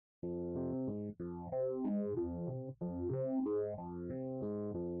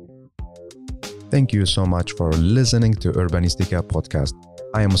Thank you so much for listening to Urbanistica podcast.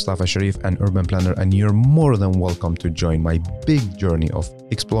 I am Mustafa Sharif, an urban planner, and you're more than welcome to join my big journey of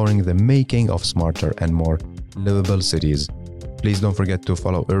exploring the making of smarter and more livable cities. Please don't forget to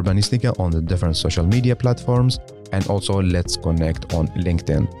follow Urbanistica on the different social media platforms, and also let's connect on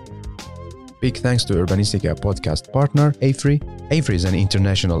LinkedIn. Big thanks to Urbanistica podcast partner, AFRI. AFRI is an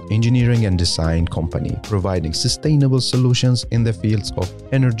international engineering and design company providing sustainable solutions in the fields of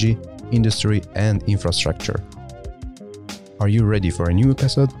energy, industry, and infrastructure. Are you ready for a new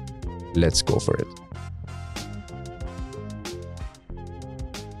episode? Let's go for it.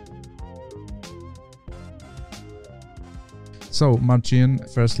 So, Marcin,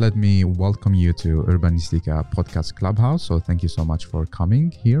 first let me welcome you to Urbanistica podcast Clubhouse. So thank you so much for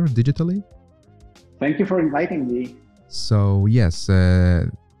coming here digitally. Thank you for inviting me. So yes,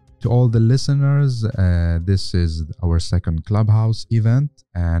 to all the listeners, this is our second Clubhouse event,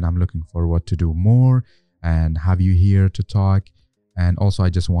 and I'm looking forward to do more and have you here to talk. And also,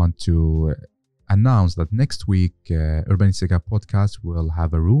 I just want to announce that next week, Urbanistica podcast will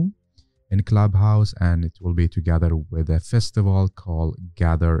have a room in Clubhouse, and it will be together with a festival called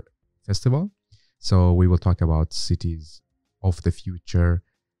Gather Festival. So we will talk about cities of the future,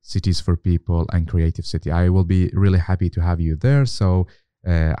 cities for people, and creative city. I will be really happy to have you there. So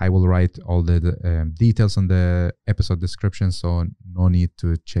I will write all the details on the episode description, so no need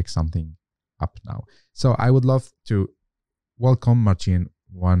to check something up now. So I would love to welcome Marcin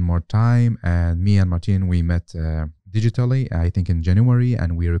one more time. And me and Marcin, we met digitally, I think in January,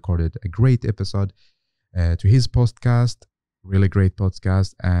 and we recorded a great episode to his podcast, really great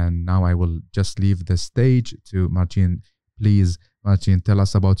podcast. And now I will just leave the stage to Marcin. Please, Marcin, tell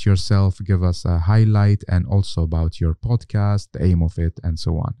us about yourself, give us a highlight, and also about your podcast, the aim of it, and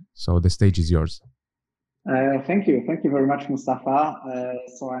so on. So the stage is yours. Thank you. Thank you very much, Mustafa.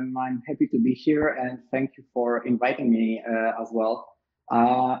 So I'm happy to be here, and thank you for inviting me as well.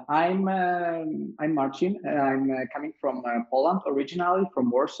 I'm Marcin. I'm coming from Poland originally, from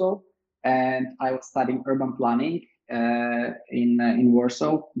Warsaw, and I was studying urban planning in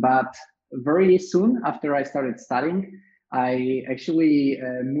Warsaw. But very soon after I started studying, I actually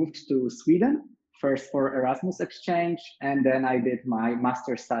moved to Sweden, first for Erasmus exchange, and then I did my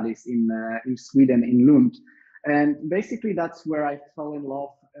master's studies in Sweden, in Lund. And basically that's where I fell in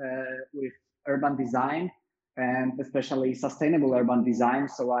love with urban design, and especially sustainable urban design.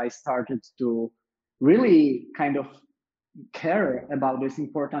 So I started to really kind of care about these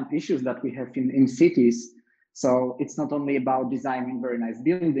important issues that we have in cities. So it's not only about designing very nice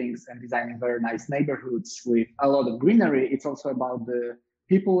buildings and designing very nice neighborhoods with a lot of greenery, it's also about the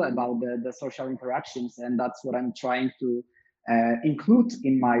people, about the social interactions. And that's what I'm trying to include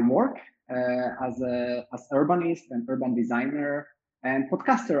in my work as urbanist and urban designer and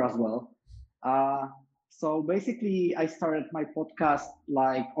podcaster as well. So basically I started my podcast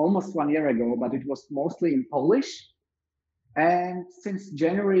like almost 1 year ago, but it was mostly in Polish. And since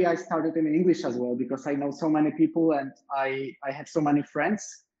January, I started in English as well, because I know so many people and I have so many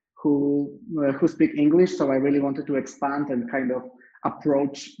friends who speak English. So I really wanted to expand and kind of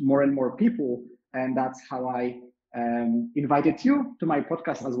approach more and more people. And that's how I invited you to my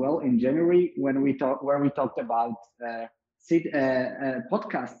podcast as well in January, where we talked about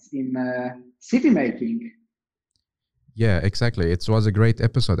podcasts in city making. Yeah, exactly. It was a great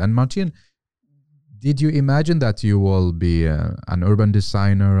episode. And Marcin, did you imagine that you will be an urban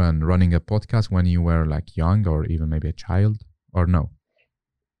designer and running a podcast when you were like young or even maybe a child, or no?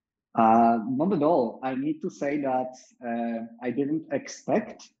 Not at all. I need to say that I didn't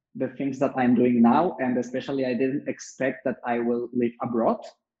expect the things that I'm doing now, and especially I didn't expect that I will live abroad.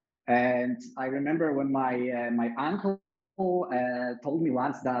 And I remember when my uncle told me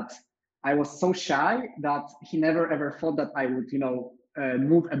once that I was so shy that he never ever thought that I would,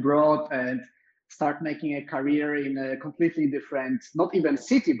 move abroad and start making a career in a completely different, not even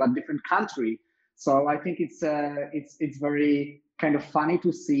city, but different country. So I think it's very kind of funny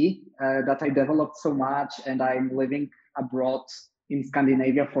to see that I developed so much, and I'm living abroad in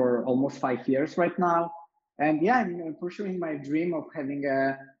Scandinavia for almost 5 years right now. And yeah, I'm pursuing my dream of having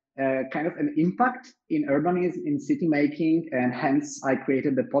a kind of an impact in urbanism, in city making, and hence I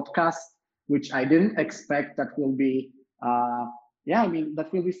created the podcast, which I didn't expect that will be that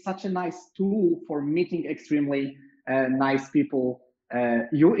will be such a nice tool for meeting extremely nice people.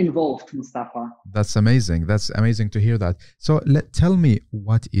 You involved, Mustafa. That's amazing. That's amazing to hear that. So tell me,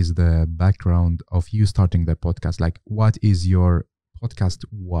 what is the background of you starting the podcast? Like, what is your podcast?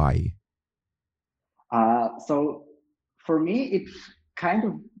 Why? So for me, it kind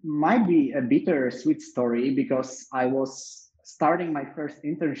of might be a bittersweet story because I was starting my first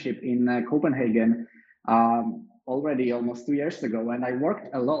internship in Copenhagen already almost 2 years ago, and I worked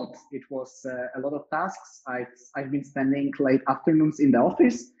a lot. It was a lot of tasks. I've been spending late afternoons in the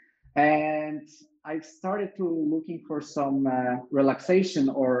office, and I started to looking for some relaxation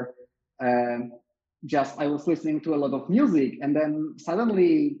or just I was listening to a lot of music, and then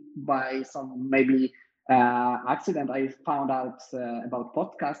suddenly by some maybe accident I found out about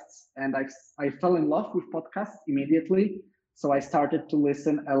podcasts, and I fell in love with podcasts immediately. So I started to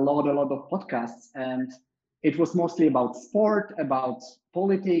listen a lot of podcasts, and it was mostly about sport, about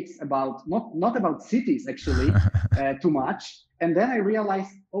politics, about not about cities actually too much. And then I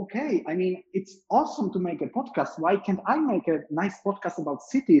realized, okay, I mean, it's awesome to make a podcast. Why can't I make a nice podcast about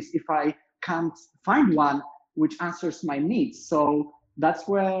cities if I can't find one which answers my needs? So that's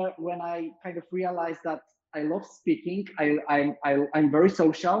where when I kind of realized that I love speaking. I'm very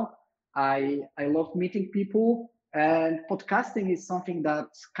social. I love meeting people, and podcasting is something that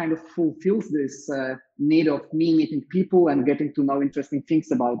kind of fulfills this need of me meeting people and getting to know interesting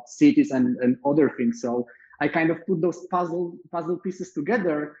things about cities and other things. So I kind of put those puzzle pieces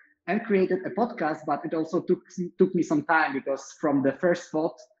together and created a podcast. But it also took me some time, because from the first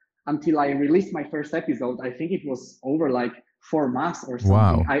thought until I released my first episode, I think it was over like 4 months or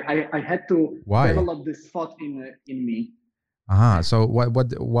something. Wow. I had to Why? develop this thought in me. So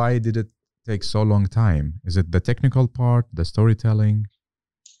why did it take so long time? Is it the technical part, the storytelling?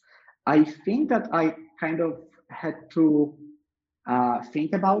 I think that I kind of had to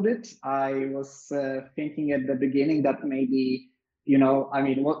think about it. I was thinking at the beginning that maybe, I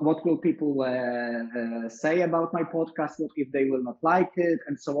mean, what will people say about my podcast? What if they will not like it,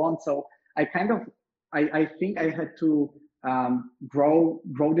 and so on. So I think I had to grow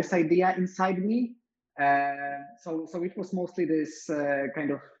this idea inside me. So it was mostly this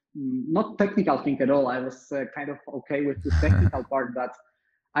kind of not technical thing at all. I was kind of okay with this technical part, but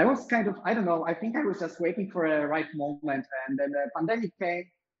I was kind of, I don't know, I think I was just waiting for a right moment, and then the pandemic came,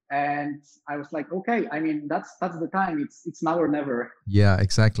 and I was like, okay, I mean, that's the time. It's now or never. Yeah,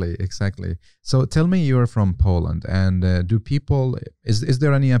 exactly. So tell me, you're from Poland, and do people, is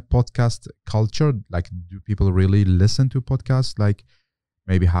there any podcast culture? Like, do people really listen to podcasts, like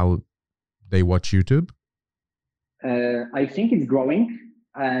maybe how they watch YouTube? I think it's growing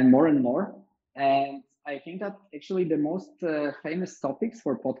more and more. And I think that actually the most famous topics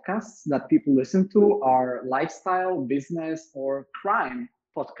for podcasts that people listen to are lifestyle, business, or crime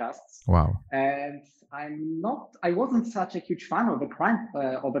podcasts. Wow. And I wasn't such a huge fan of a crime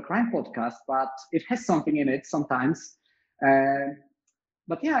podcast, but it has something in it sometimes.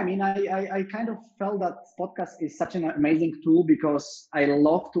 But yeah, I mean, I kind of felt that podcast is such an amazing tool, because I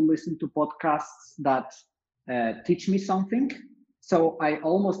love to listen to podcasts that teach me something. So I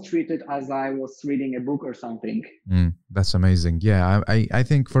almost treat it as I was reading a book or something. That's amazing. Yeah, I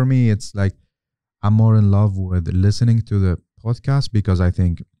think for me, it's like I'm more in love with listening to the podcast, because I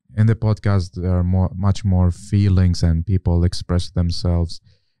think in the podcast there are much more feelings and people express themselves.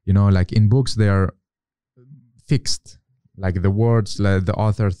 Like in books, they are fixed. Like the words, the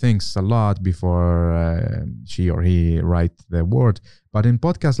author thinks a lot before she or he write the word. But in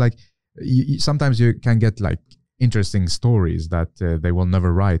podcasts, like sometimes you can get like interesting stories that they will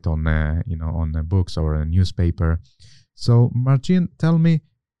never write on on books or a newspaper. So Marcin, tell me,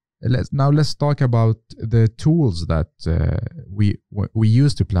 let's talk about the tools that we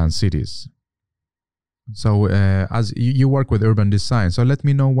use to plan cities. So as you work with urban design, so let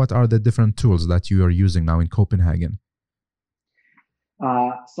me know, what are the different tools that you are using now in Copenhagen?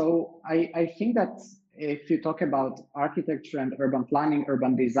 So I think that if you talk about architecture and urban planning,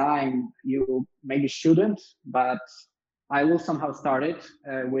 urban design, you maybe shouldn't, but I will somehow start it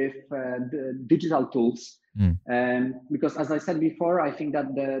with the digital tools. Because as I said before, I think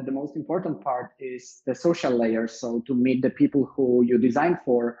that the most important part is the social layer. So to meet the people who you design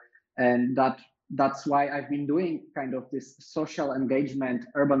for, and that's why I've been doing kind of this social engagement,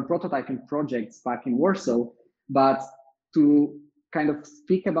 urban prototyping projects back in Warsaw. But to kind of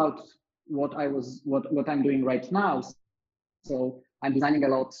speak about what I'm doing right now. So I'm designing a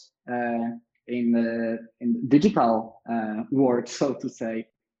lot in digital work, so to say.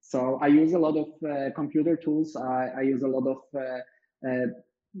 So I use a lot of computer tools. I use a lot of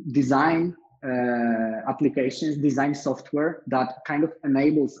design applications, design software that kind of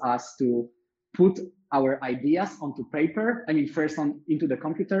enables us to put our ideas onto paper. I mean, first into the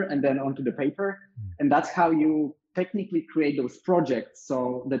computer and then onto the paper. And that's how you technically create those projects.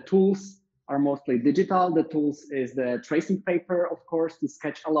 So the tools are mostly digital. The tools is the tracing paper, of course, to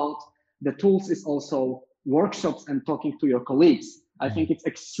sketch a lot. The tools is also workshops and talking to your colleagues. I think it's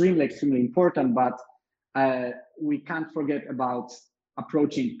extremely, extremely important, but we can't forget about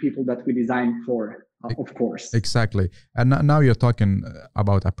approaching people that we design for, of course. Exactly. And now you're talking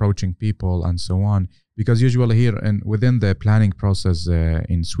about approaching people and so on, because usually here and within the planning process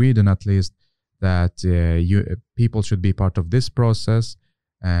in Sweden, at least, that people should be part of this process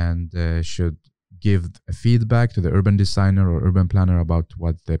and should give feedback to the urban designer or urban planner about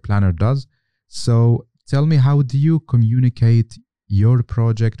what the planner does. So tell me, how do you communicate your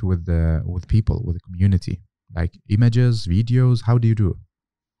project with people, with the community? Like images, videos, how do you do it?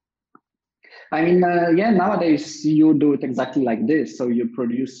 I mean, yeah, nowadays you do it exactly like this. So you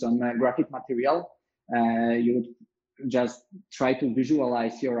produce some graphic material. You just try to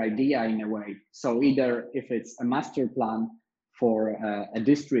visualize your idea in a way. So either if it's a master plan for a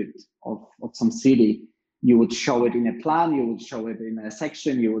district of some city, you would show it in a plan, you would show it in a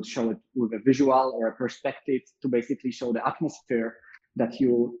section, you would show it with a visual or a perspective to basically show the atmosphere that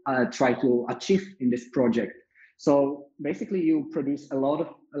you try to achieve in this project. So basically you produce a lot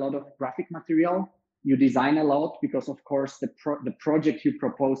of graphic material, you design a lot, because of course the project you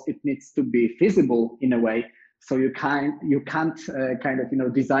propose, it needs to be feasible in a way. So you can't kind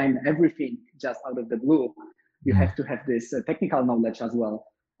of design everything just out of the blue. You have to have this technical knowledge as well.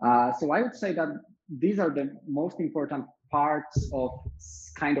 So I would say that these are the most important parts of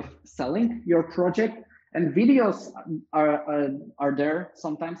kind of selling your project. And videos are there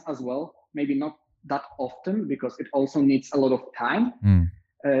sometimes as well, maybe not that often because it also needs a lot of time.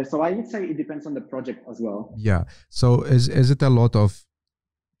 So I would say it depends on the project as well. Yeah. So is it a lot of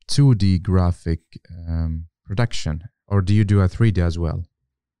 2D graphic production, or do you do a 3D as well?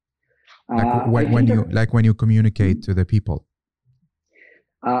 Like when you communicate to the people?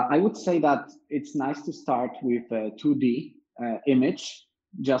 I would say that it's nice to start with a 2D image,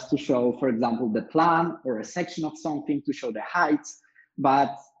 just to show, for example, the plan or a section of something, to show the heights.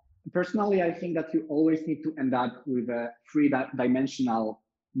 But personally, I think that you always need to end up with a three-dimensional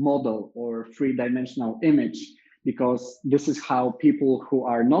model or three-dimensional image, because this is how people who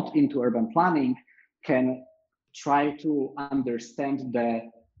are not into urban planning can try to understand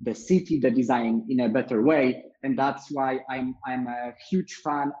the city, the design in a better way. And that's why I'm a huge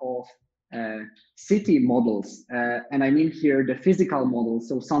fan of city models. And I mean here the physical models.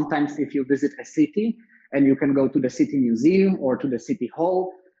 So sometimes if you visit a city and you can go to the city museum or to the city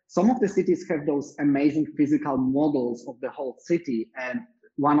hall, some of the cities have those amazing physical models of the whole city. And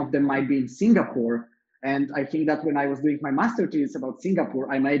one of them might be in Singapore. And I think that when I was doing my master thesis about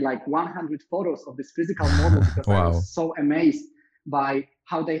Singapore, I made like 100 photos of this physical model because Wow. I was so amazed by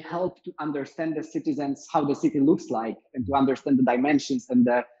how they help to understand the citizens, how the city looks like, and to understand the dimensions and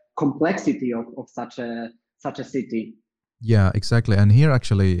the complexity of such a city. Yeah, exactly. And here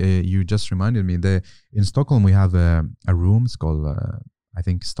actually, you just reminded me that in Stockholm we have a room. It's called I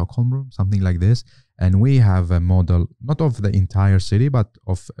think Stockholm room, something like this. And we have a model, not of the entire city, but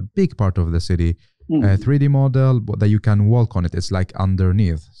of a big part of the city, a 3D model that you can walk on it. It's like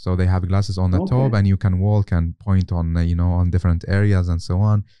underneath. So they have glasses on the top and you can walk and point on, on different areas and so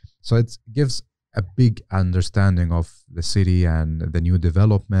on. So it gives a big understanding of the city and the new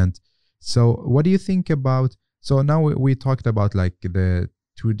development. So what do you think about, so now we talked about like the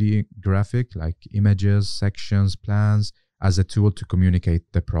 2D graphic, like images, sections, plans, as a tool to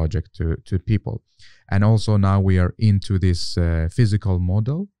communicate the project to people. And also now we are into this physical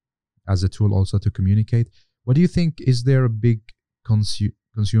model as a tool also to communicate. What do you think, is there a big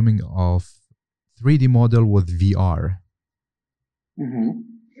consuming of 3D model with VR?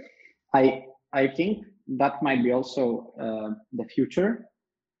 I think that might be also the future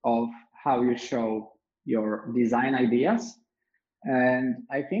of how you show your design ideas. And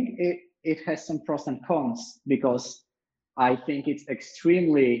I think it has some pros and cons, because I think it's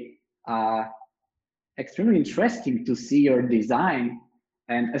extremely interesting to see your design,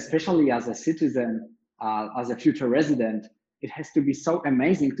 and especially as a citizen, as a future resident, it has to be so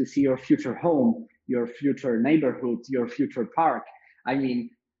amazing to see your future home, your future neighborhood, your future park. I mean,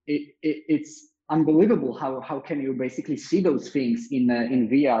 it's unbelievable how can you basically see those things in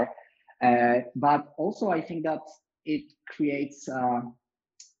VR. But also I think that it creates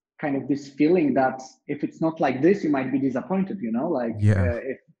kind of this feeling that if it's not like this, you might be disappointed, like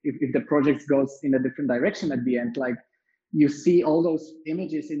if the project goes in a different direction at the end, like you see all those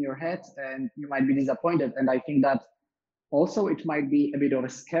images in your head and you might be disappointed. And I think that also it might be a bit of a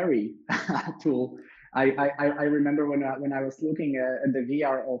scary tool. I remember when I was looking at the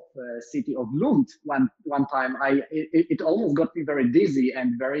VR of city of Lund one time, it almost got me very dizzy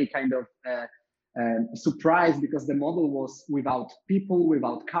and very kind of surprised, because the model was without people,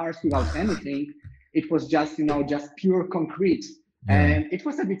 without cars, without anything. It was just just pure concrete. And it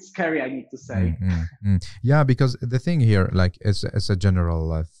was a bit scary, I need to say. Yeah, because the thing here, like as a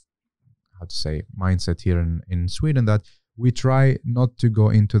general, how to say, mindset here in Sweden, that we try not to go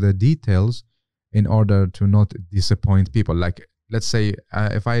into the details in order to not disappoint people. Like, let's say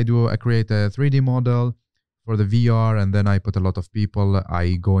if I create a 3D model for the VR, and then I put a lot of people,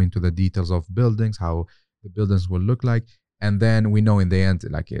 I go into the details of buildings, how the buildings will look like. And then we know in the end,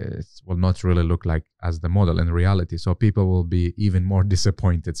 like it will not really look like as the model in reality. So people will be even more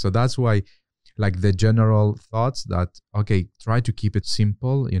disappointed. So that's why, like the general thoughts that, okay, try to keep it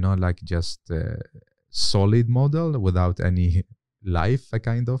simple, like just a solid model without any life, a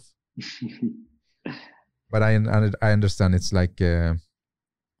kind of. But I understand it's like there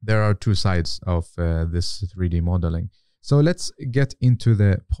are two sides of this 3D modeling. So let's get into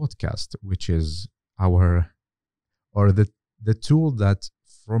the podcast, which is the tool that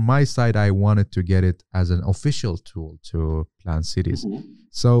from my side, I wanted to get it as an official tool to plan cities.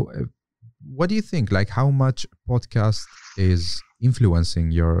 So what do you think? Like, how much podcast is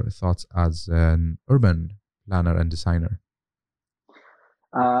influencing your thoughts as an urban planner and designer?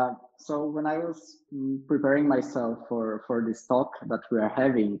 So when I was preparing myself for this talk that we are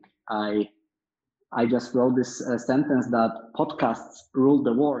having, I just wrote this sentence that podcasts rule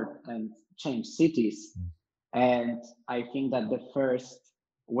the world and change cities. And I think that the first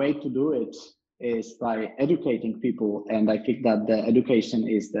way to do it is by educating people. And I think that the education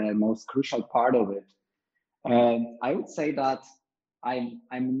is the most crucial part of it. And I would say that I'm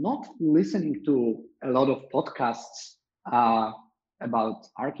not listening to a lot of podcasts about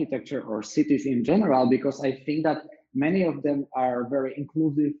architecture or cities in general, because I think that many of them are very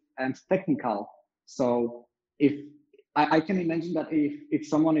inclusive and technical. So if I can imagine that if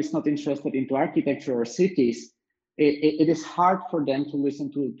someone is not interested into architecture or cities, it is hard for them to listen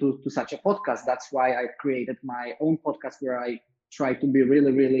to such a podcast. That's why I created my own podcast, where I try to be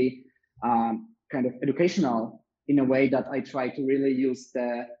really, really kind of educational in a way that I try to really use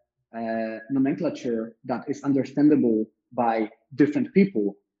the nomenclature that is understandable by different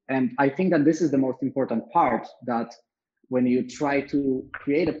people. And I think that this is the most important part, that when you try to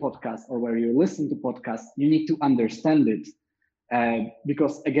create a podcast or where you listen to podcasts, you need to understand it.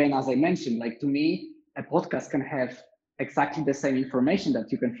 Because again, as I mentioned, like to me, a podcast can have exactly the same information that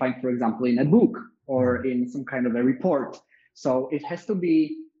you can find, for example, in a book or in some kind of a report. So it has to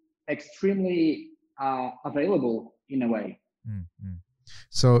be extremely available in a way.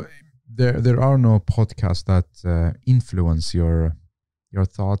 So there are no podcasts that influence your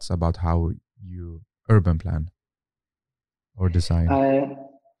thoughts about how you urban plan or design.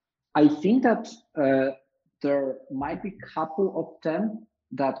 I think that there might be a couple of them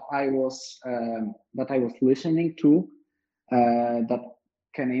that I was listening to that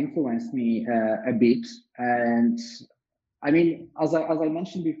can influence me a bit. And I mean, as I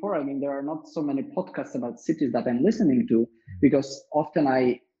mentioned before, I mean, there are not so many podcasts about cities that I'm listening to, because often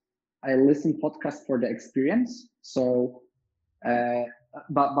I listen podcasts for the experience. So,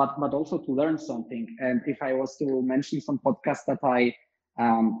 but also to learn something. And if I was to mention some podcasts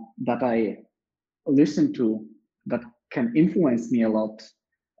that I listen to that can influence me a lot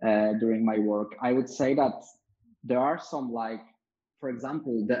during my work, I would say that there are some, like, for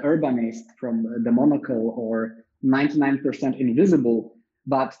example, the Urbanist from the Monocle or 99% Invisible,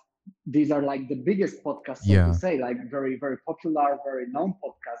 but these are like the biggest podcasts, so to say, like very, very popular, very known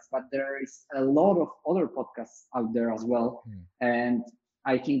podcasts, but there is a lot of other podcasts out there as well. And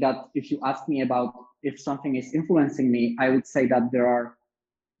I think that if you ask me about if something is influencing me, I would say that there are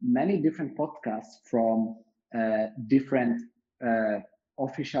many different podcasts from different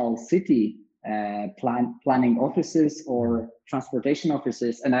official city planning offices or transportation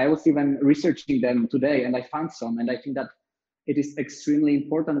offices. And I was even researching them today, and I found some. And I think that it is extremely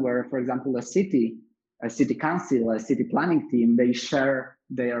important where, for example, a city council, a city planning team, they share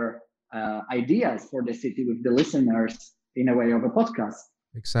their ideas for the city with the listeners in a way of a podcast.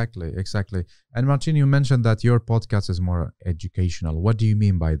 Exactly. And Marcin, you mentioned that your podcast is more educational. What do you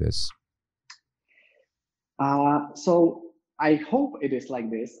mean by this? So I hope it is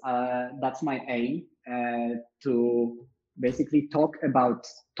like this. That's my aim, to basically talk about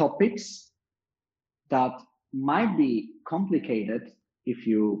topics that might be complicated if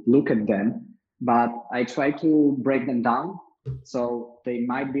you look at them, but I try to break them down so they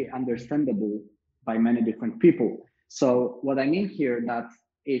might be understandable by many different people. So what I mean here, that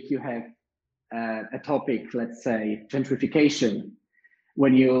if you have a topic, let's say gentrification,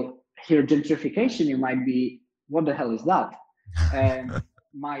 when you hear gentrification, you might be, what the hell is that? And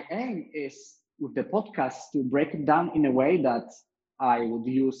my aim is with the podcast to break it down in a way that I would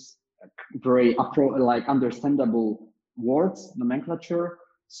use very understandable words, nomenclature.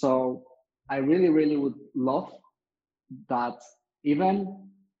 So I really, really would love that even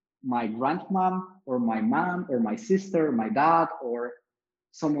my grandmom or my mom or my sister, my dad, or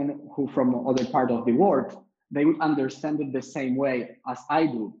someone who from other part of the world, they would understand it the same way as I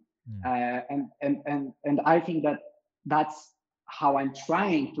do. And I think that that's how I'm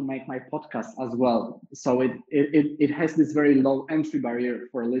trying to make my podcast as well. So it has this very low entry barrier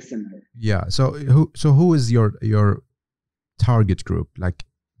for a listener. Yeah. So who is your target group? Like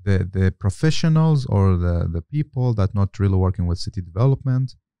the professionals or the people that not really working with city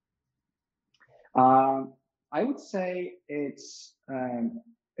development? I would say it's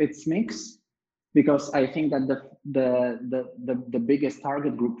mixed, because I think that the biggest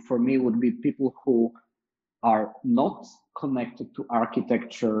target group for me would be people who are not connected to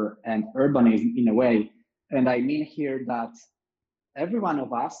architecture and urbanism in a way. And I mean here that every one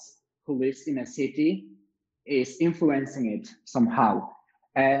of us who lives in a city is influencing it somehow.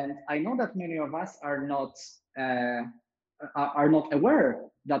 And I know that many of us are not aware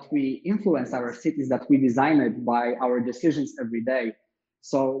that we influence our cities, that we design it by our decisions every day.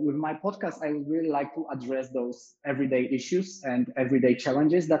 So with my podcast, I would really like to address those everyday issues and everyday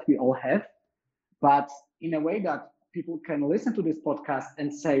challenges that we all have, but in a way that people can listen to this podcast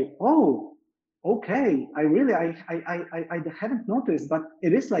and say, oh, okay, I haven't noticed, but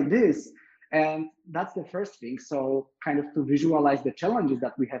it is like this. And that's the first thing. So kind of to visualize the challenges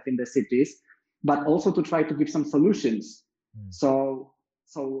that we have in the cities, but also to try to give some solutions. So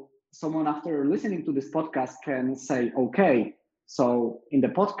someone after listening to this podcast can say, okay, so in the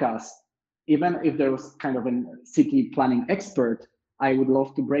podcast, even if there was kind of a city planning expert, I would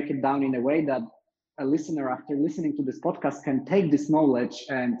love to break it down in a way that a listener after listening to this podcast can take this knowledge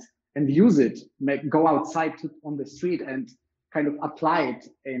and use it, go outside on the street and kind of apply it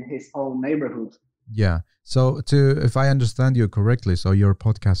in his own neighborhood. Yeah. So if I understand you correctly, so your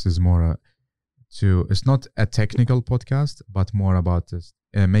podcast is more it's not a technical podcast, but more about this,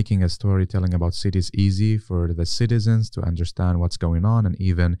 making a storytelling about cities easy for the citizens to understand what's going on and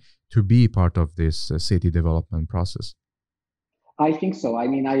even to be part of this city development process. I think so. I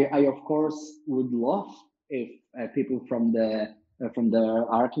mean, I of course would love if people from the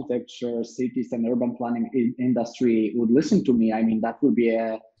architecture, cities, and urban planning industry would listen to me. I mean, that would be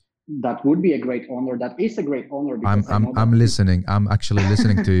a great honor. That is a great honor. Because I'm listening. I'm actually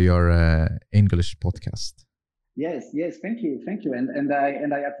listening to your English podcast. Yes, thank you, and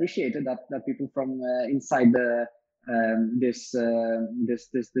I appreciated that people from inside this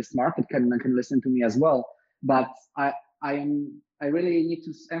market can listen to me as well. But I really need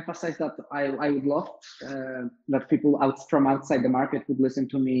to emphasize that I would love that people from outside the market would listen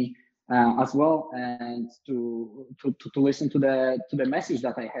to me as well, and to listen to the message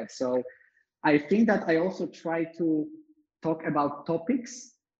that I have. So I think that I also try to talk about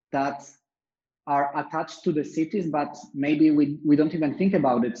topics that are attached to the cities, but maybe we don't even think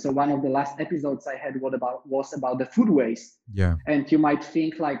about it. So one of the last episodes I had was about the food waste. Yeah. And you might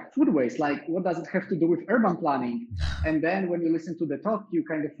think like food waste, like what does it have to do with urban planning? And then when you listen to the talk, you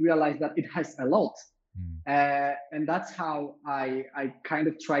kind of realize that it has a lot. And that's how I kind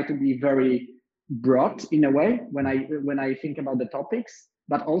of try to be very broad in a way when I think about the topics,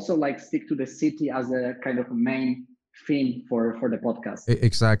 but also like stick to the city as a kind of main theme for the podcast.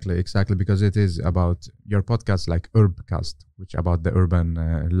 Exactly, because it is about your podcast, like URBCAST, which about the urban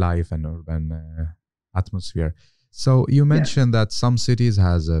life and urban atmosphere. So you mentioned that some cities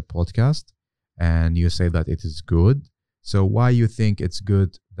has a podcast, and you say that it is good. So why you think it's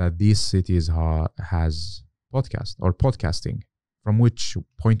good that these cities has podcast or podcasting? From which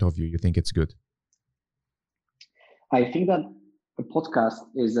point of view you think it's good? I think that a podcast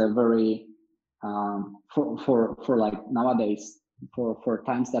is a very for like nowadays, for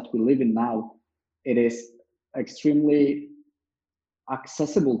times that we live in now, it is extremely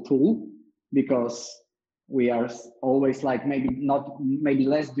accessible tool, because we are always like maybe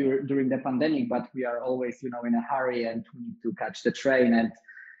less during the pandemic, but we are always in a hurry, and we need to catch the train,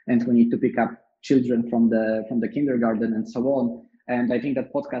 and we need to pick up children from the kindergarten and so on. And I think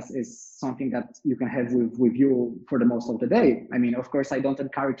that podcast is something that you can have with you for the most of the day. I mean, of course, I don't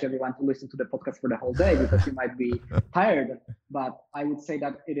encourage everyone to listen to the podcast for the whole day, because you might be tired. But I would say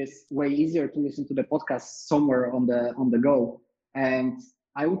that it is way easier to listen to the podcast somewhere on the go. And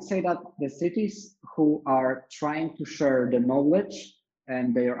I would say that the cities who are trying to share the knowledge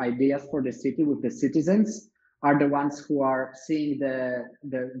and their ideas for the city with the citizens are the ones who are seeing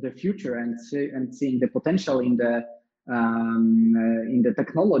the future and seeing the potential in the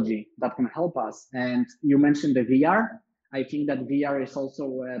technology that can help us. And you mentioned the VR. I think that VR is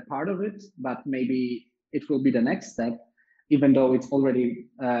also a part of it, but maybe it will be the next step, even though it's already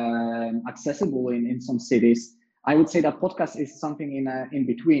accessible in some cities. I would say that podcast is something in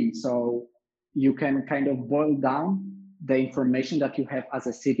between. So you can kind of boil down the information that you have as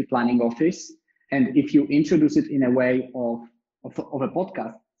a city planning office. And if you introduce it in a way of a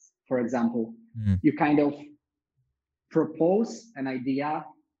podcast, for example, you kind of propose an idea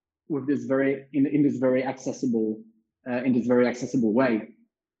with this in this very accessible way.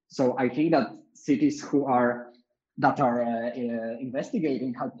 So I think that cities that are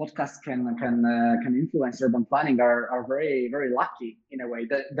investigating how podcasts can influence urban planning are very, very lucky in a way.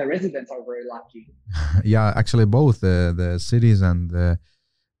 The residents are very lucky. Yeah, actually, both the cities and the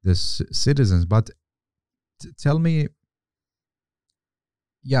citizens. But tell me,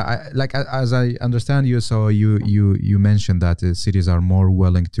 yeah, as I understand you, so you mentioned that cities are more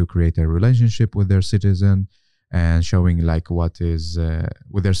willing to create a relationship with their citizen and showing like what is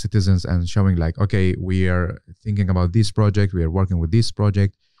with their citizens and showing like, okay, we are thinking about this project, we are working with this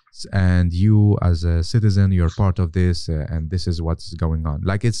project, and you as a citizen, you're part of this, and this is what's going on.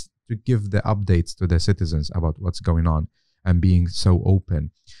 Like, it's to give the updates to the citizens about what's going on and being so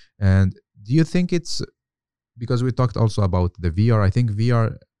open. And do you think it's because we talked also about the VR? I think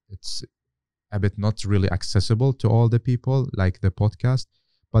VR, it's a bit not really accessible to all the people like the podcast.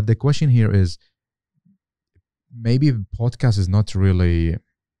 But the question here is, maybe podcast is not really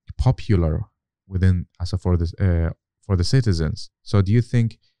popular within for the citizens. So do you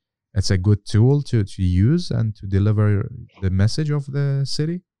think it's a good tool to use and to deliver the message of the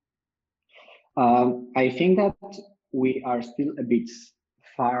city? I think that we are still a bit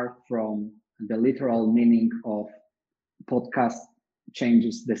far from the literal meaning of podcast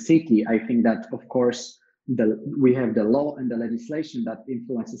changes the city. I think that, of course, we have the law and the legislation that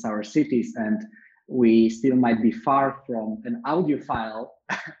influences our cities, and we still might be far from an audio file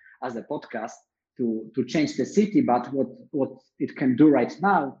as a podcast to change the city. But what it can do right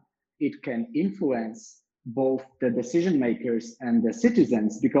now, it can influence both the decision makers and the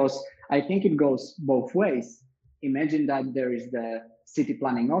citizens, because I think it goes both ways. Imagine that there is the city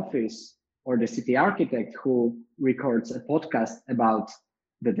planning office or the city architect who records a podcast about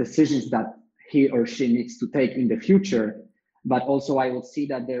the decisions that he or she needs to take in the future. But also I would see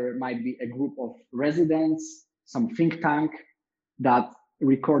that there might be a group of residents, some think tank that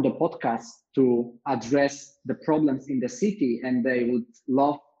record a podcast to address the problems in the city, and they would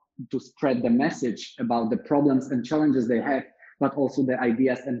love to spread the message about the problems and challenges they have, but also the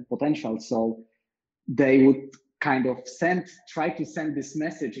ideas and potential. So they would kind of try to send this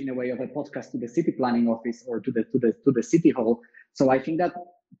message in a way of a podcast to the city planning office or to the city hall. So I think that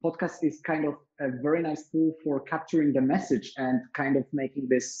podcast is kind of a very nice tool for capturing the message and kind of making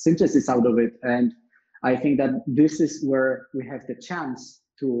this synthesis out of it. And I think that this is where we have the chance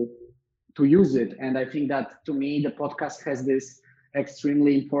to use it. And I think that, to me, the podcast has this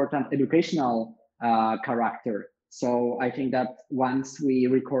extremely important educational character. So I think that once we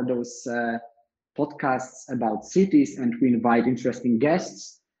record those podcasts about cities and we invite interesting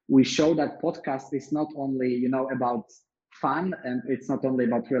guests, we show that podcast is not only, about fun, and it's not only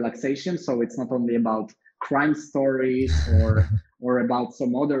about relaxation. So it's not only about crime stories or about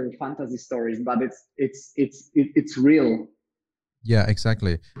some other fantasy stories, but it's real. Yeah,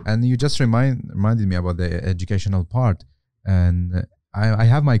 exactly. And you just reminded me about the educational part. And I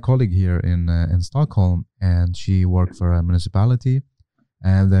have my colleague here in Stockholm, and she worked for a municipality,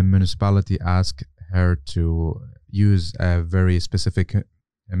 and the municipality asked her to use a very specific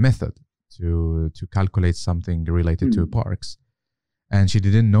method to calculate something related to parks. And she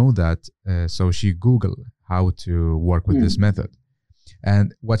didn't know that, so she Googled how to work with this method.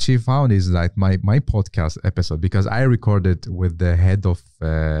 And what she found is that my podcast episode, because I recorded with the head of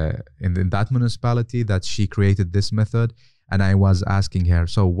in that municipality, that she created this method, and I was asking her,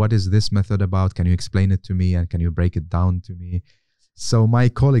 so what is this method about? Can you explain it to me, and can you break it down to me? So my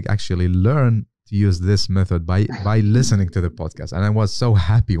colleague actually learned to use this method by listening to the podcast, and I was so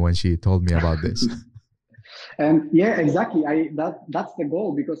happy when she told me about this. And yeah, exactly. That's the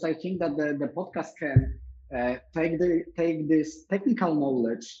goal, because I think that the podcast can take this technical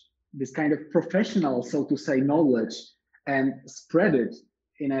knowledge, this kind of professional, so to say, knowledge, and spread it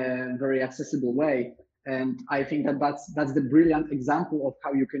in a very accessible way. And I think that that's the brilliant example of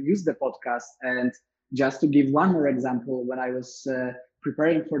how you can use the podcast. And just to give one more example, when I was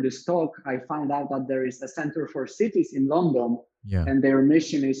preparing for this talk, I found out that there is a Center for Cities in London, and their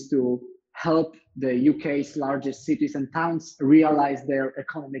mission is to help the UK's largest cities and towns realize their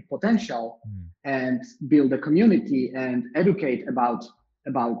economic potential and build a community and educate about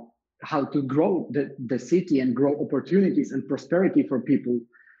how to grow the city and grow opportunities and prosperity for people.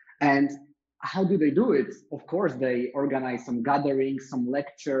 And how do they do it? Of course, they organize some gatherings, some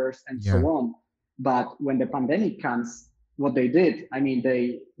lectures, and so on. But when the pandemic comes, what they did, I mean,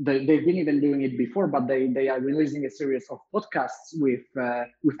 they've been even doing it before, but they are releasing a series of podcasts with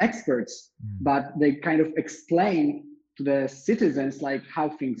experts, but they kind of explain to the citizens like how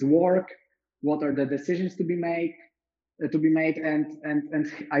things work, what are the decisions to be made, and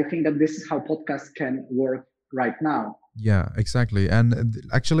I think that this is how podcasts can work right now. Yeah, exactly. And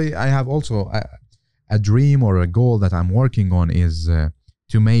actually, I have also a dream or a goal that I'm working on is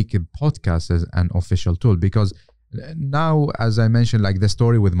to make a podcast as an official tool, because now, as I mentioned, like the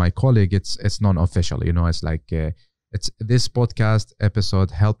story with my colleague, it's non-official, you know, it's like it's this podcast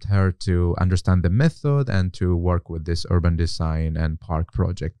episode helped her to understand the method and to work with this urban design and park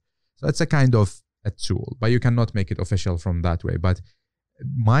project. So it's a kind of a tool, but you cannot make it official from that way. But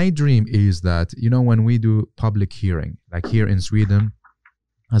my dream is that, you know, when we do public hearing, like here in Sweden,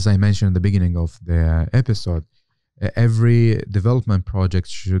 as I mentioned in the beginning of the episode, every development project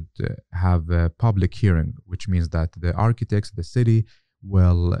should have a public hearing, which means that the architects, the city,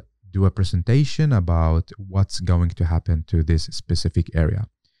 will do a presentation about what's going to happen to this specific area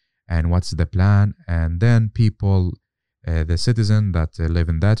and what's the plan. And then people, the citizen that live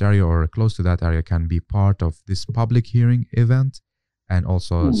in that area or close to that area, can be part of this public hearing event and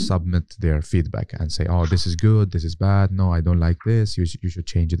also submit their feedback and say, oh, this is good, this is bad, no, I don't like this, you should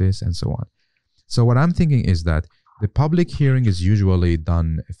change this, and so on. So what I'm thinking is that the public hearing is usually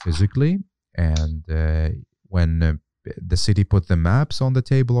done physically, and when the city put the maps on the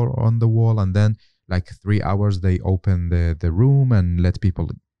table or on the wall, and then like 3 hours they open the room and let people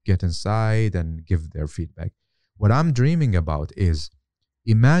get inside and give their feedback. What I'm dreaming about is,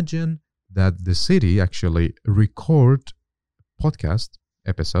 imagine that the city actually record podcast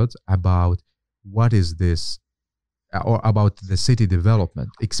episodes about what is this, or about the city development,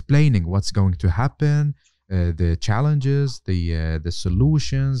 explaining what's going to happen, the challenges, the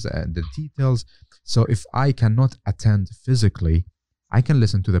solutions, and the details. So if I cannot attend physically, I can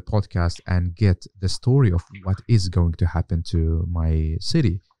listen to the podcast and get the story of what is going to happen to my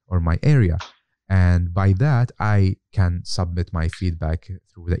city or my area. And by that, I can submit my feedback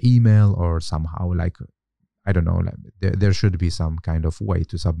through the email or somehow, like, I don't know, like there should be some kind of way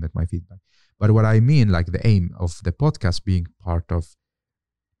to submit my feedback. But what I mean, like the aim of the podcast being part of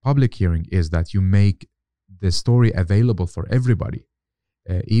public hearing is that you make the story available for everybody.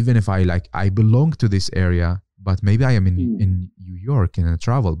 Even if I belong to this area, but maybe I am in New York in a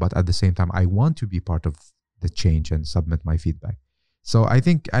travel, but at the same time, I want to be part of the change and submit my feedback. So I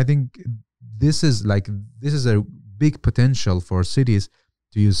think this is a big potential for cities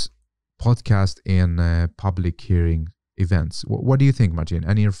to use podcast in public hearing events. What do you think, Marcin?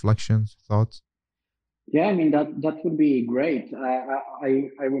 Any reflections, thoughts? Yeah, I mean that would be great. I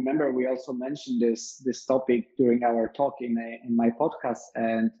remember we also mentioned this topic during our talk in my podcast,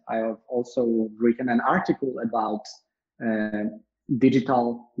 and I have also written an article about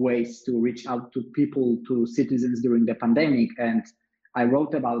digital ways to reach out to people, to citizens during the pandemic. And I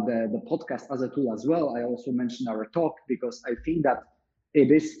wrote about the podcast as a tool as well. I also mentioned our talk because I think that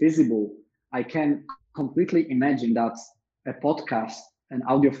it is feasible. I can completely imagine that a podcast, an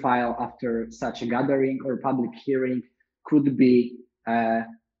audio file after such a gathering or public hearing, could be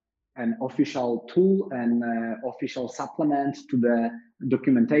an official tool and official supplement to the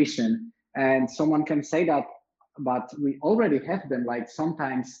documentation. And someone can say that, but we already have them. Like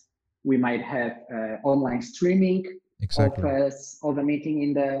sometimes we might have online streaming of a meeting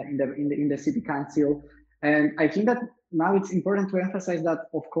in the city council. And I think that now it's important to emphasize that,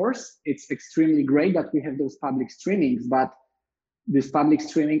 of course, it's extremely great that we have those public streamings, but this public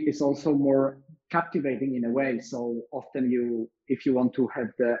streaming is also more captivating in a way. So often if you want to have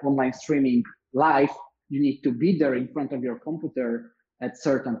the online streaming live, you need to be there in front of your computer at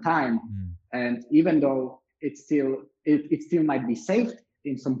certain time. And even though it still might be saved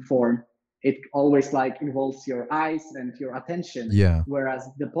in some form, it always like involves your eyes and your attention. Yeah. Whereas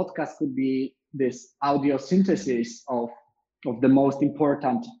the podcast could be this audio synthesis of the most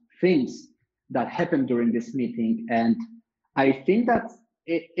important things that happened during this meeting. And I think that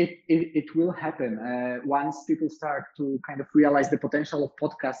it will happen once people start to kind of realize the potential of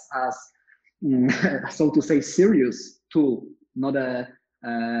podcasts as, so to say, serious tool, not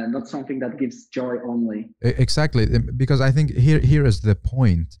something that gives joy only. Exactly, because I think here is the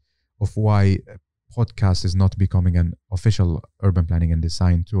point of why podcast is not becoming an official urban planning and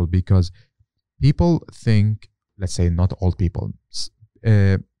design tool, because people think, let's say not all people,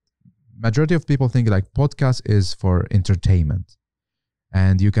 majority of people think like podcast is for entertainment,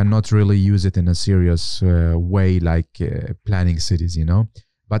 and you cannot really use it in a serious way like planning cities, you know.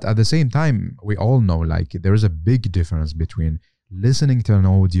 But at the same time, we all know like there is a big difference between listening to an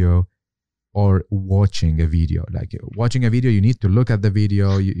audio or watching a video. Like watching a video, you need to look at the video.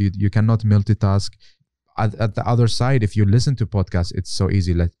 You cannot multitask. At the other side, if you listen to podcasts, it's so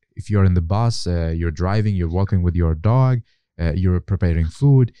easy. Like if you're in the bus, you're driving, you're walking with your dog, you're preparing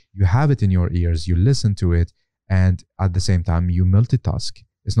food, you have it in your ears, you listen to it, and at the same time, you multitask.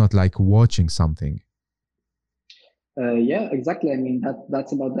 It's not like watching something. Yeah, exactly. I mean,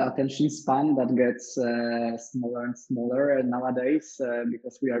 that's about the attention span that gets smaller and smaller nowadays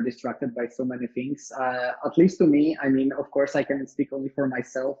because we are distracted by so many things. At least to me, I mean, of course, I can speak only for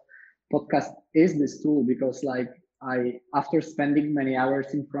myself. Podcast is this tool because, like, after spending many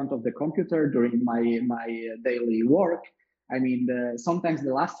hours in front of the computer during my daily work, I mean, sometimes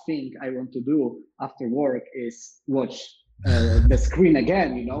the last thing I want to do after work is watch the screen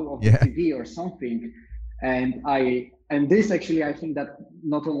again, you know, of the TV or something. And this actually, I think that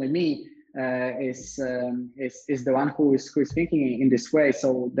not only me is the one who is thinking in this way.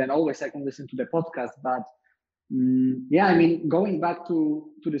 So then always I can listen to the podcast. But yeah, I mean, going back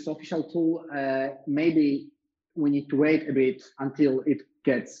to this official tool, maybe we need to wait a bit until it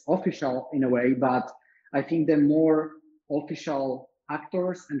gets official in a way. But I think the more official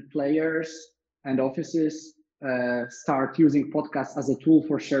actors and players and offices start using podcasts as a tool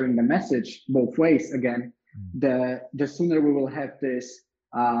for sharing the message both ways again, the sooner we will have this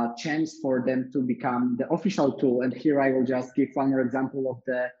chance for them to become the official tool. And here I will just give one more example of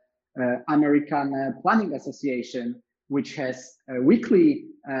the American Planning Association, which has a weekly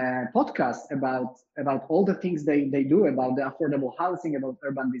podcast about all the things they do about the affordable housing, about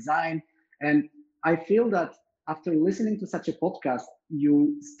urban design. And I feel that after listening to such a podcast,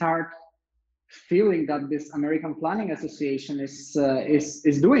 you start feeling that this American Planning Association is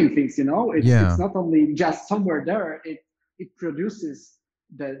doing things, you know, it's not only just somewhere there, it produces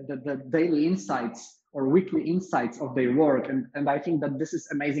the daily insights or weekly insights of their work. And I think that this is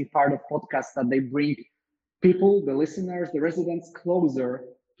amazing part of podcasts, that they bring people, the listeners, the residents closer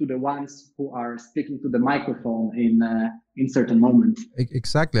to the ones who are speaking to the microphone in certain moments.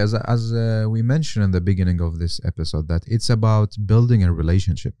 Exactly, as we mentioned in the beginning of this episode, that it's about building a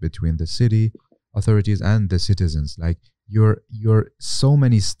relationship between the city authorities and the citizens. Like you're so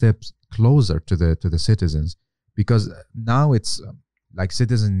many steps closer to the citizens, because now it's like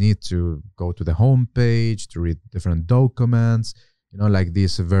citizens need to go to the homepage to read different documents, you know, like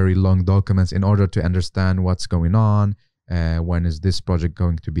these very long documents in order to understand what's going on. When is this project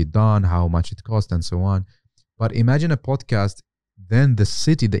going to be done, how much it costs, and so on. But imagine a podcast, then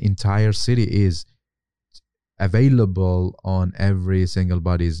the entire city is available on every single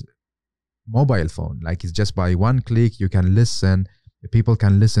body's mobile phone. Like it's just by one click, you can listen, people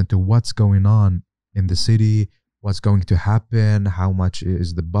can listen to what's going on in the city, what's going to happen, how much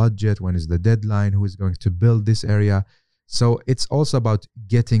is the budget, when is the deadline, who is going to build this area. So it's also about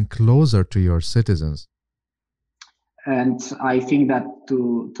getting closer to your citizens. And I think that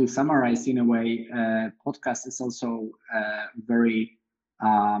to summarize in a way, podcast is also a very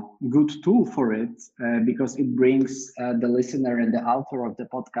good tool for it because it brings the listener and the author of the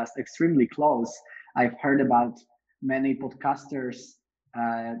podcast extremely close. I've heard about many podcasters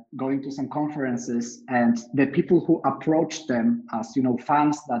going to some conferences, and the people who approached them as, you know,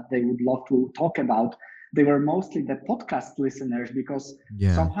 fans that they would love to talk about, they were mostly the podcast listeners, because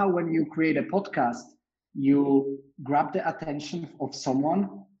somehow when you create a podcast, you grab the attention of someone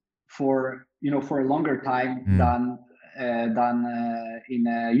for a longer time than in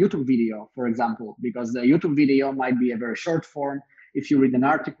a YouTube video, for example, because the YouTube video might be a very short form. If you read an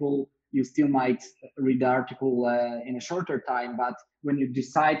article, you still might read the article in a shorter time. But when you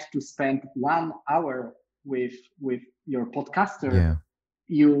decide to spend 1 hour with your podcaster,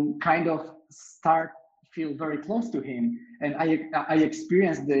 you kind of feel very close to him. And I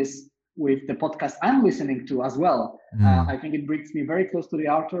experienced this with the podcast I'm listening to as well. I think it brings me very close to the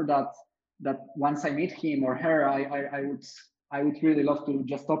author, that once I meet him or her, I would really love to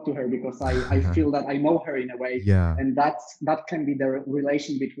just talk to her, because I feel that I know her in a way. And that can be the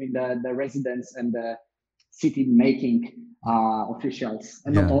relation between the residents and the city making officials,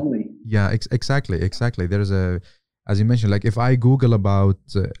 and not only. Exactly. There's as you mentioned, like if I Google about,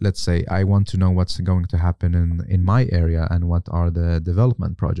 let's say I want to know what's going to happen in my area and what are the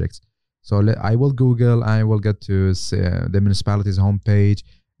development projects. So I will Google, I will get to the municipality's homepage,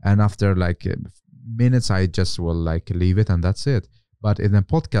 and after like minutes, I just will like leave it, and that's it. But in a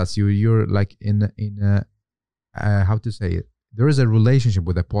podcast, you're like in a how to say it? There is a relationship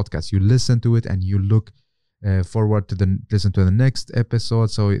with a podcast. You listen to it and you look forward to listen to the next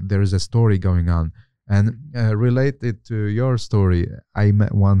episode. So there is a story going on. And related to your story, I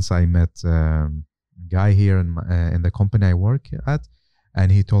met guy here in the company I work at,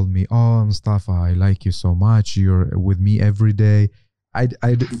 and he told me, "Oh, Mustafa, I like you so much. You're with me every day."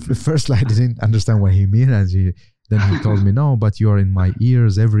 First I didn't understand what he meant, and then he told me, "No, but you're in my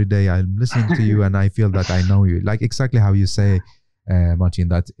ears every day. I'm listening to you, and I feel that I know you." Like exactly how you say, Marcin,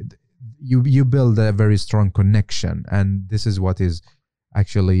 that you build a very strong connection, and this is what is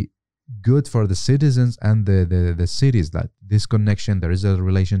actually good for the citizens and the cities, that this connection, there is a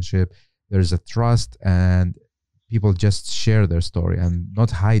relationship, there is a trust, and people just share their story and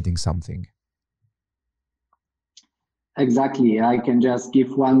not hiding something. Exactly. I can just give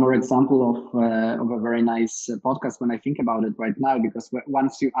one more example of a very nice podcast when I think about it right now, because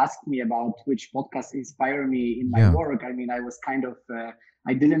once you asked me about which podcast inspire me in my work, I mean, I was kind of,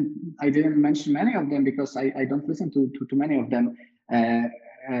 I didn't mention many of them because I don't listen to many of them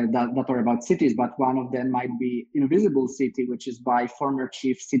that are about cities, but one of them might be Invisible City, which is by former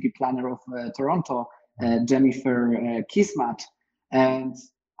chief city planner of Toronto, Jennifer Kismat. And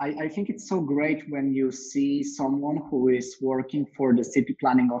I think it's so great when you see someone who is working for the city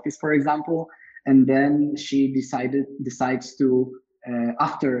planning office, for example, and then she decides to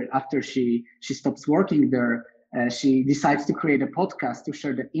after she stops working there, she decides to create a podcast to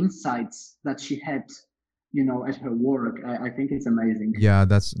share the insights that she had, at her work. I think it's amazing. Yeah,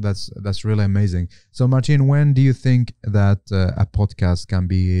 that's really amazing. So Marcin, when do you think that a podcast can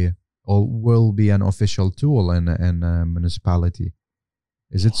be or will be an official tool in a municipality?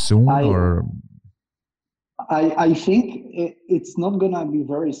 Is it soon or? I think it's not gonna be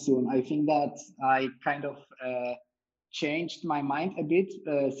very soon. I think that I kind of changed my mind a bit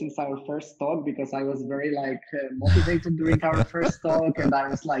since our first talk, because I was very motivated during our first talk, and I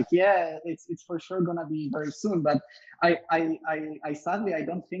was like, yeah, it's for sure gonna be very soon. But I sadly I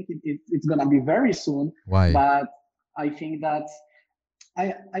don't think it's gonna be very soon. Why? But I think that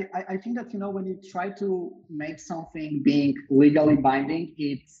I think that when you try to make something being legally binding,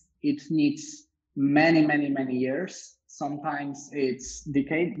 it needs many years. Sometimes it's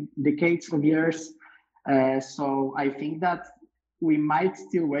decades of years. So I think that we might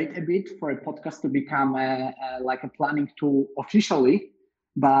still wait a bit for a podcast to become like a planning tool officially.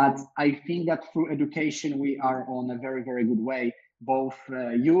 But I think that through education we are on a very good way. Both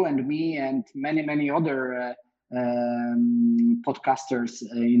you and me and many other podcasters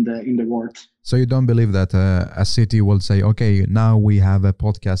in the world. So you don't believe that a city will say, okay, now we have a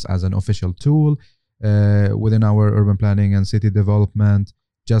podcast as an official tool within our urban planning and city development,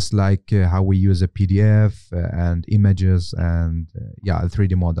 just like how we use a PDF and images and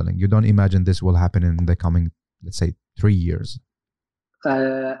 3D modeling. You don't imagine this will happen in the coming, let's say, 3 years?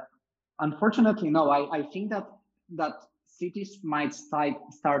 Unfortunately, no. I think that cities might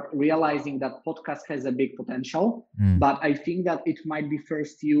start realizing that podcast has a big potential, but I think that it might be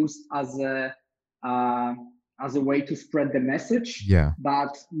first used as a way to spread the message,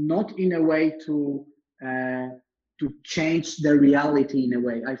 but not in a way to change the reality in a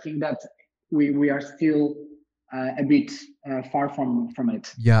way. I think that we are still a bit far from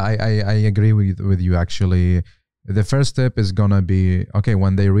it. Yeah, I agree with you actually. The first step is gonna be, okay,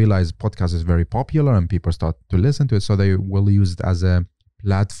 when they realize podcast is very popular and people start to listen to it, so they will use it as a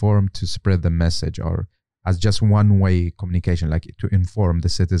platform to spread the message or as just one-way communication, like to inform the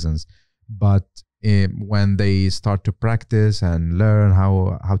citizens. But when they start to practice and learn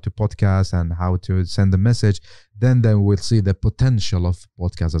how to podcast and how to send the message, then they will see the potential of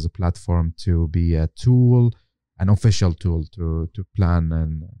podcast as a platform to be a tool, an official tool to plan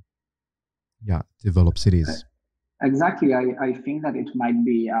and develop cities. Exactly. I think that it might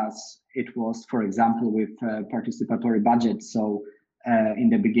be as it was, for example, with participatory budget. So in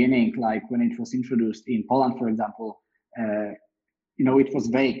the beginning, like when it was introduced in Poland, for example, it was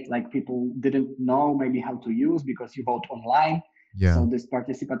vague. Like people didn't know maybe how to use because you vote online. So this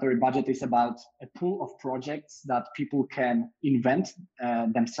participatory budget is about a pool of projects that people can invent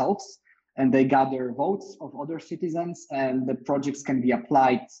themselves, and they gather votes of other citizens, and the projects can be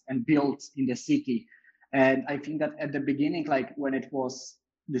applied and built in the city. And I think that at the beginning, like when it was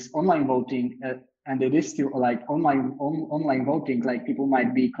this online voting, and it is still like online voting, like people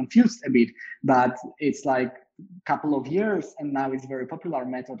might be confused a bit, but it's like a couple of years, and now it's very popular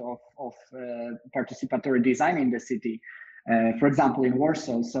method of participatory design in the city. For example, in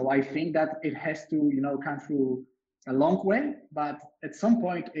Warsaw. So I think that it has to, come through a long way, but at some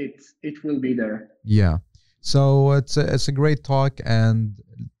point it will be there. Yeah. So it's a great talk, and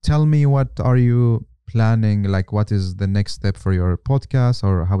tell me, what are you planning? Like, what is the next step for your podcast,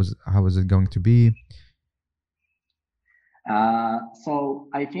 or how is it going to be? So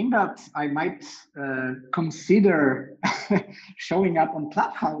I think that I might consider showing up on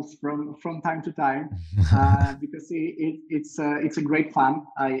Clubhouse from time to time because it's a great fun.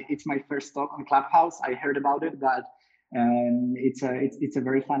 It's my first talk on Clubhouse. I heard about it, but it's a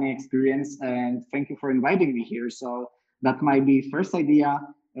very funny experience. And thank you for inviting me here. So that might be first idea.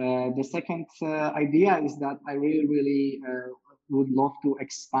 The second idea is that I really would love to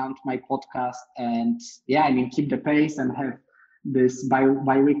expand my podcast and keep the pace and have this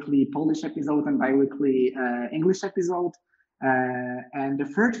bi-weekly Polish episode and bi-weekly English episode. And the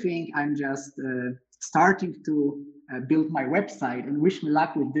third thing, I'm just starting to build my website, and wish me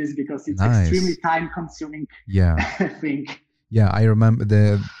luck with this because it's extremely time-consuming thing. Yeah, I remember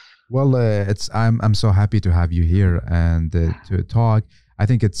I'm so happy to have you here and to talk. I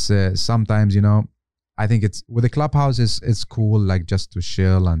think it's sometimes, I think it's with the Clubhouse it's cool, like just to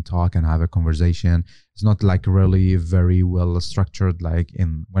chill and talk and have a conversation. It's not like really very well structured like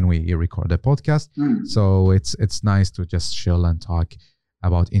in when we record a podcast. So it's nice to just chill and talk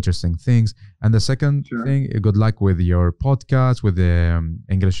about interesting things. And the second thing, good luck with your podcast, with the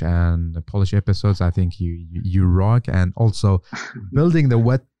English and the Polish episodes. I think you rock. And also building the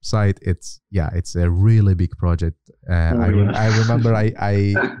website, it's a really big project. I remember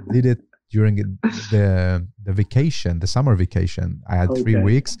I did it during the vacation, the summer vacation. I had 3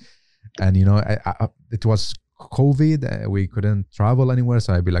 weeks, and it was COVID. We couldn't travel anywhere,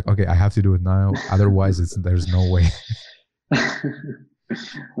 so I'd be like, okay, I have to do it now. Otherwise, there's no way.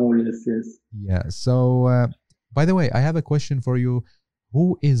 Oh yes. Yeah. So, by the way, I have a question for you.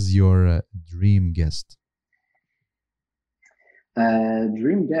 Who is your dream guest?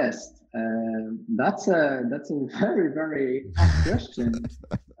 Dream guest. That's a very very tough question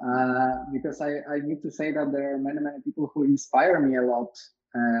because I need to say that there are many people who inspire me a lot.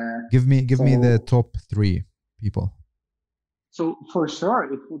 Give me the top 3 people. So for sure,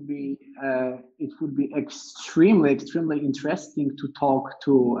 it would be extremely interesting to talk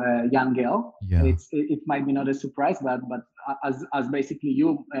to a young girl. Yeah. It might be not a surprise, but as basically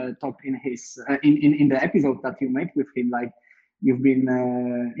you talked in his in the episode that you made with him, like you've been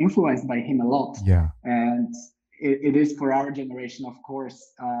influenced by him a lot. Yeah. And it is for our generation, of course,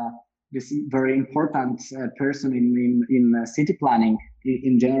 this very important person in city planning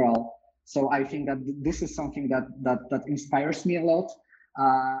in general. So I think that this is something that inspires me a lot.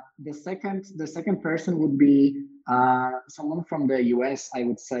 The second person would be someone from the US. I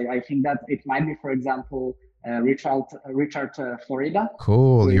would say I think that it might be, for example, Richard Florida.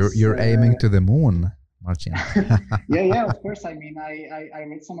 Cool. You're aiming to the moon, Marcin. yeah, of course. I mean, I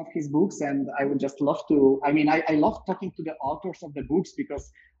read some of his books, and I would just love to. I mean, I love talking to the authors of the books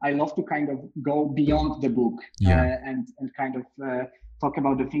because I love to kind of go beyond the book and kind of talk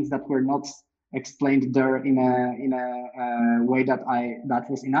about the things that were not explained there in a way that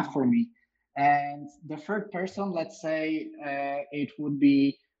was enough for me. And the third person, let's say, it would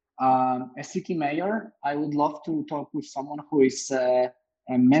be a city mayor. I would love to talk with someone who is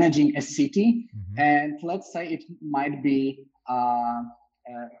managing a city, and let's say it might be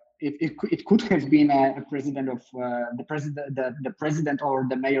it could have been a president of the president or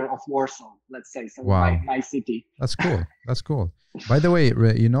the mayor of Warsaw, let's say. So wow. my city. That's cool. By the way,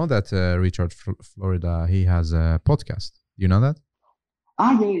 you know that Richard Florida, he has a podcast. You know that?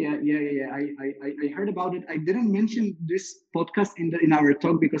 Yeah. I heard about it. I didn't mention this podcast in our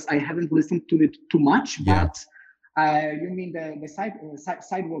talk because I haven't listened to it too much. Yeah. But you mean the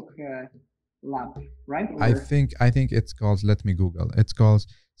sidewalk lab, right? Or? I think it's called. Let me Google. It's called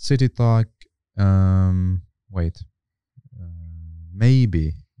City Talk.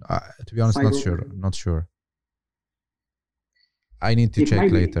 Maybe. To be honest, sidewalk. Not sure. I need to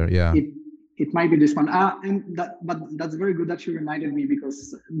check later. Yeah. It might be this one. But that's very good that you reminded me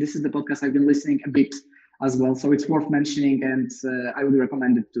because this is the podcast I've been listening a bit as well. So it's worth mentioning, and I would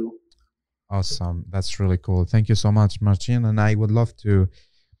recommend it too. Awesome. That's really cool. Thank you so much, Marcin. And I would love to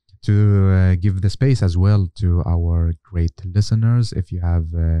give the space as well to our great listeners. If you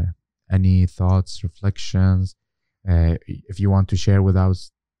have any thoughts, reflections, if you want to share with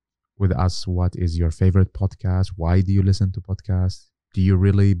us, what is your favorite podcast? Why do you listen to podcasts? Do you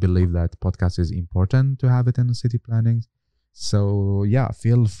really believe that podcast is important to have it in city planning? So yeah,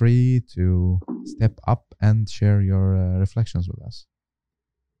 feel free to step up and share your reflections with us.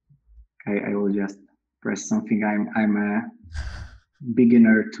 I will just press something. I'm a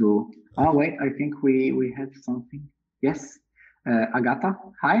beginner to. Oh wait, I think we have something. Yes, Agata.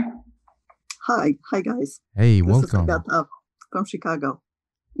 Hi. Hi guys. Hey, this welcome. Is Agata from Chicago.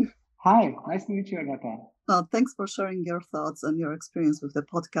 Hi, nice to meet you, Agata. Thanks for sharing your thoughts and your experience with the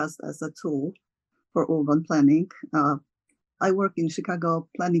podcast as a tool for urban planning. I work in Chicago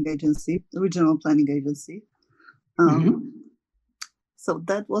planning agency, regional planning agency. So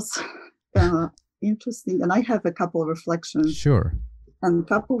that was interesting. And I have a couple of reflections. Sure. And a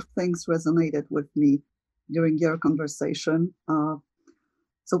couple of things resonated with me during your conversation.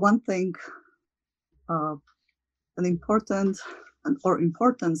 So one thing, an importance of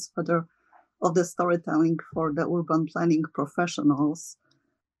the storytelling for the urban planning professionals,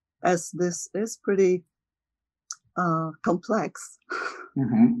 as this is pretty complex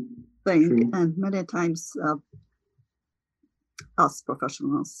thing, True. and many times us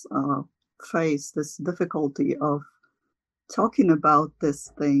professionals face this difficulty of talking about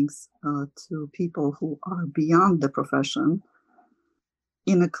these things to people who are beyond the profession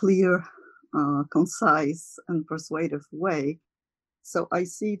in a clear, concise, and persuasive way. So I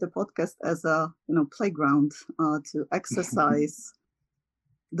see the podcast as a playground to exercise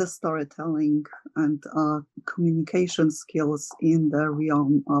the storytelling and communication skills in the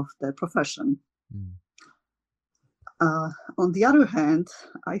realm of the profession. On the other hand,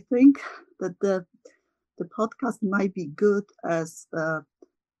 I think that the podcast might be good as an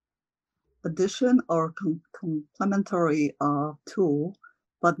addition or complementary tool,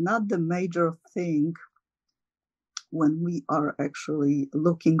 but not the major thing when we are actually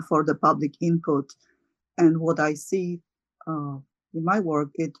looking for the public input. And what I see in my work,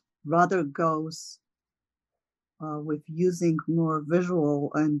 it rather goes with using more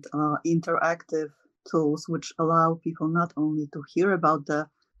visual and interactive tools, which allow people not only to hear about the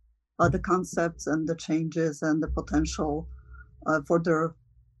concepts and the changes and the potential for their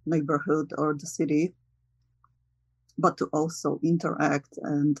neighborhood or the city, but to also interact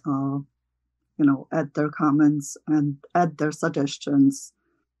and add their comments and add their suggestions.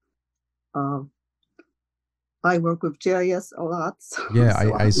 I work with GIS a lot. Yeah,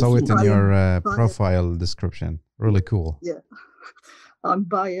 so I saw it in your profile description. Really cool. Yeah. I'm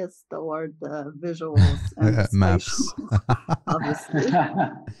biased toward the visuals and maps. Obviously.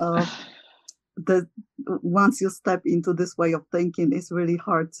 Once you step into this way of thinking, it's really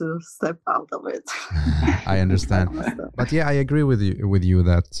hard to step out of it. I understand. But yeah, I agree with you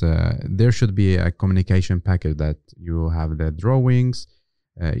that there should be a communication package that you have the drawings,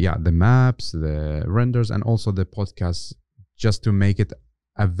 the maps, the renders, and also the podcast, just to make it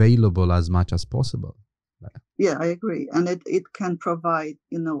available as much as possible. Yeah, I agree. And it can provide,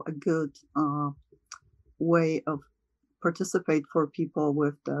 a good way of participate for people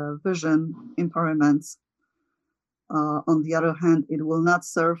with vision impairments. On the other hand, it will not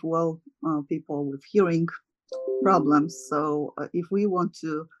serve well people with hearing problems. So if we want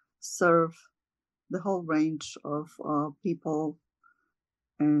to serve the whole range of people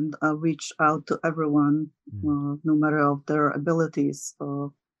and reach out to everyone, no matter of their abilities,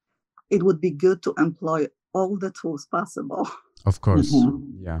 it would be good to employ all the tools possible. Of course,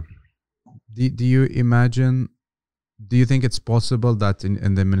 yeah. Do you imagine? Do you think it's possible that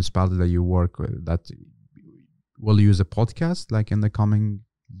in the municipality that you work with, that will use a podcast like in the coming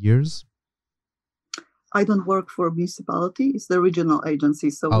years? I don't work for municipality. It's the regional agency.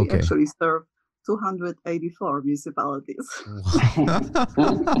 So we actually serve 284 municipalities.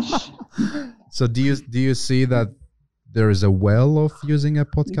 So do you see that there is a well of using a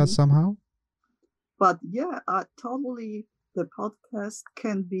podcast somehow? But yeah, totally. The podcast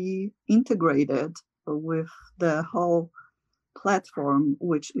can be integrated with the whole platform,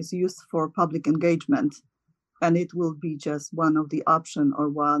 which is used for public engagement. And it will be just one of the option or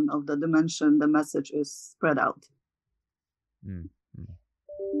one of the dimension the message is spread out.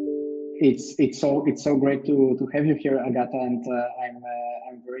 It's so great to have you here, Agata, and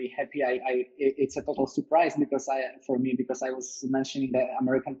I'm very happy. It's a total surprise because I was mentioning the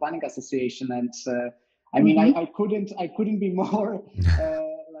American Planning Association, and I couldn't be more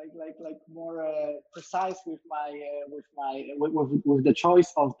like more precise with the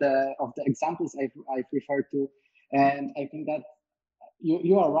choice of the examples I've referred to, and I think that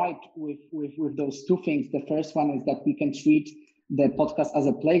you are right with those two things. The first one is that we can treat the podcast as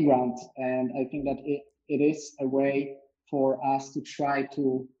a playground, and I think that it is a way for us to try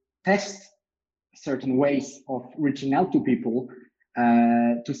to test certain ways of reaching out to people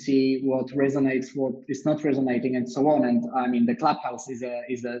to see what resonates, what is not resonating, and so on. And I mean, the Clubhouse is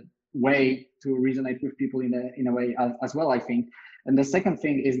a way to resonate with people in a way as well, I think. And the second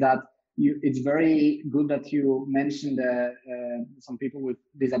thing is that it's very good that you mentioned some people with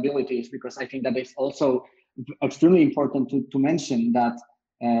disabilities, because I think that it's also extremely important to mention that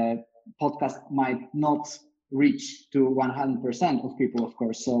podcast might not reach to 100% of people, of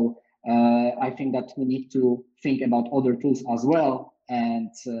course. So I think that we need to think about other tools as well and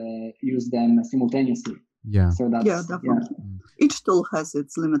use them simultaneously. Yeah. So that's definitely. Each tool has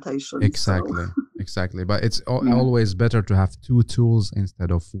its limitations. Exactly. So. Exactly. But it's always better to have two tools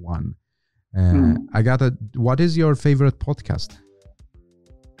instead of one. What is your favorite podcast?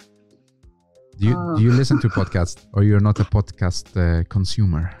 Do you listen to podcasts, or you're not a podcast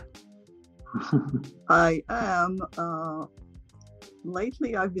consumer? I am.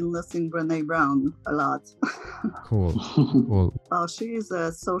 Lately, I've been listening to Brené Brown a lot. Cool. She is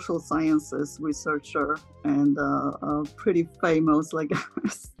a social sciences researcher and a pretty famous, like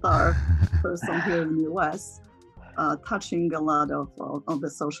star person here in the US, touching a lot of the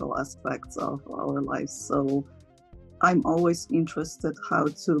social aspects of our lives. So I'm always interested how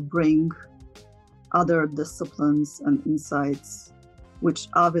to bring other disciplines and insights, which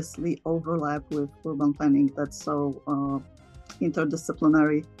obviously overlap with urban planning. That's so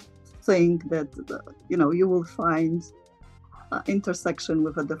interdisciplinary thing that you will find intersection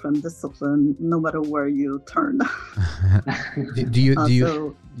with a different discipline no matter where you turn. do you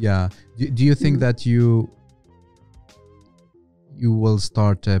think that you will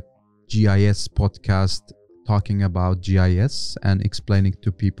start a GIS podcast talking about GIS and explaining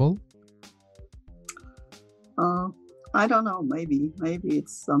to people? I don't know, maybe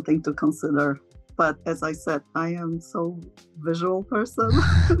it's something to consider. But as I said, I am so visual person.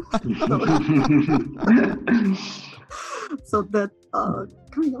 So that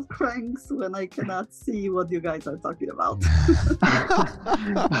kind of cranks when I cannot see what you guys are talking about.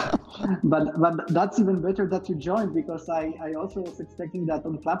 but that's even better that you joined, because I also was expecting that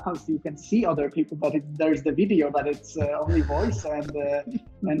on Clubhouse you can see other people, but there's the video, but it's only voice.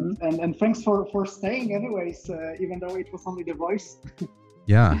 And thanks for staying anyways, even though it was only the voice.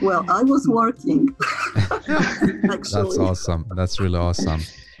 Yeah. Well, I was working. Actually. That's awesome. That's really awesome.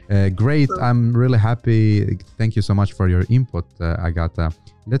 Great. I'm really happy. Thank you so much for your input, Agata.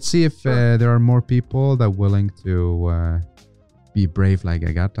 Let's see if there are more people that are willing to be brave like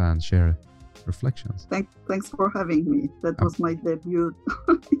Agata and share reflections. Thanks for having me. That was my debut.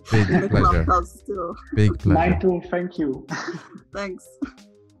 Big in the pleasure. Clubhouse still. Big pleasure. Mine too. Thank you. Thanks.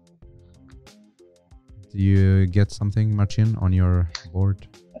 Do you get something, Marcin, on your board?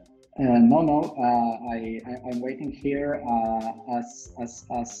 No. I'm waiting here. As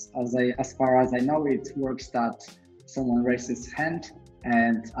far as I know, it works that someone raises hand,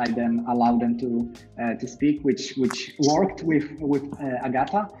 and I then allow them to speak, which worked with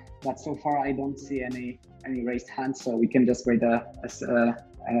Agata. But so far, I don't see any raised hands, so we can just wait a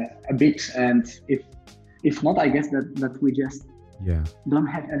bit. And if not, I guess that we just don't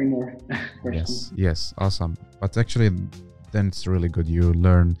have any more questions. Yes, awesome. But actually, then it's really good. You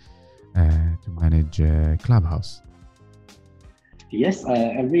learn to manage Clubhouse. Yes,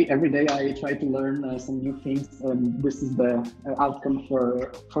 every day I try to learn some new things, and this is the outcome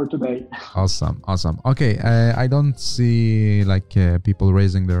for today. Awesome. Okay, I don't see people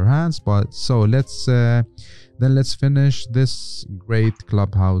raising their hands, but so let's finish this great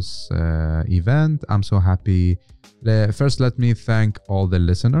Clubhouse event. I'm so happy. First, let me thank all the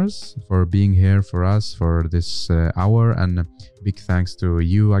listeners for being here for us for this hour, and big thanks to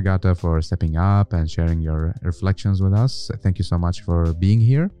you, Agata, for stepping up and sharing your reflections with us. Thank you so much for being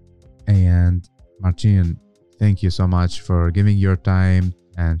here. And Marcin, thank you so much for giving your time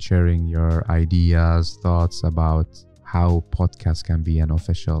and sharing your ideas, thoughts about how podcasts can be an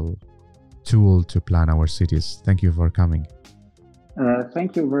official tool to plan our cities. Thank you for coming.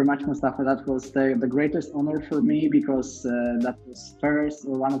 Thank you very much, Mustafa. That was the greatest honor for me, because that was first,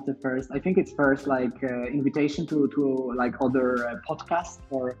 or one of the first, I think it's first, invitation to other podcast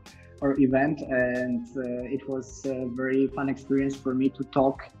or event, and it was a very fun experience for me to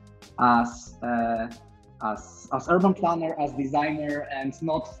talk as urban planner, as designer, and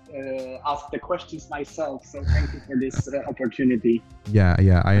not ask the questions myself. So thank you for this opportunity. Yeah.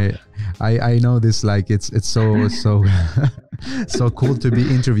 I know this. It's so so cool to be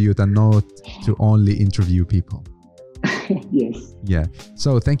interviewed and not to only interview people. Yes. Yeah.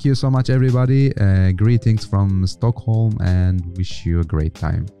 So thank you so much, everybody. Greetings from Stockholm, and wish you a great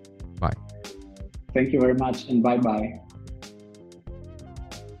time. Bye. Thank you very much, and bye-bye.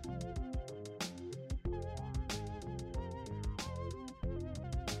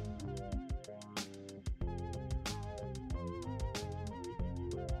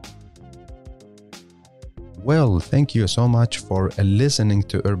 Well, thank you so much for listening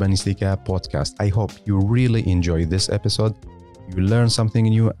to Urbanistica podcast. I hope you really enjoyed this episode. You learned something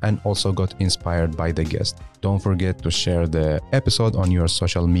new and also got inspired by the guest. Don't forget to share the episode on your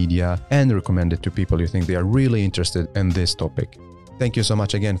social media and recommend it to people you think they are really interested in this topic. Thank you so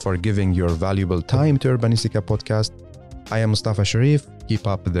much again for giving your valuable time to Urbanistica podcast. I am Mustafa Sharif. Keep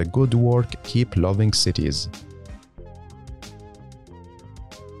up the good work. Keep loving cities.